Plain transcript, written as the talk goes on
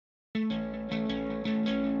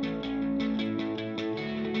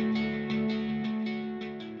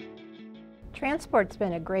Transport's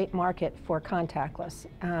been a great market for contactless.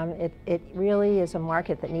 It really is a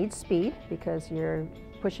market that needs speed because you're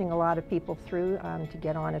pushing a lot of people through to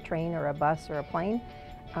get on a train or a bus or a plane,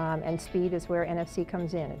 and speed is where NFC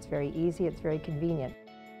comes in. It's very easy, it's very convenient.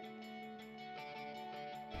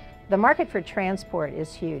 The market for transport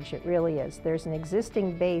is huge, it really is. There's an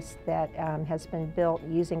existing base that has been built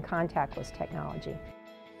using contactless technology.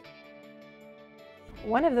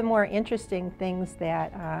 One of the more interesting things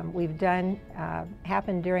that we've done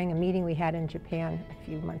happened during a meeting we had in Japan a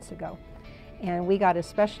few months ago. And we got a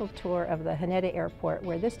special tour of the Haneda Airport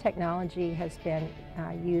where this technology has been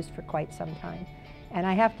used for quite some time. And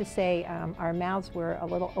I have to say our mouths were a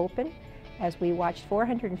little open as we watched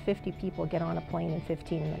 450 people get on a plane in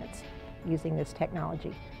 15 minutes using this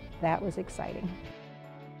technology. That was exciting.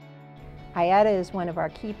 IATA is one of our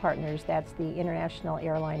key partners. That's the International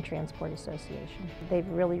Airline Transport Association. They've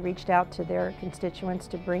really reached out to their constituents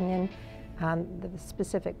to bring in the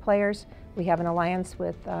specific players. We have an alliance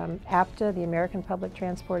with APTA, the American Public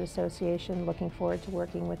Transport Association. Looking forward to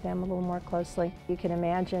working with them a little more closely. You can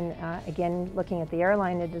imagine, again, looking at the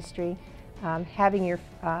airline industry, having your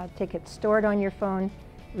ticket stored on your phone,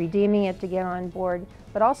 redeeming it to get on board,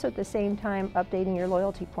 but also at the same time updating your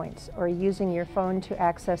loyalty points or using your phone to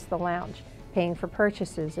access the lounge, paying for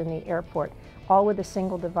purchases in the airport, all with a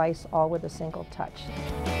single device, all with a single touch.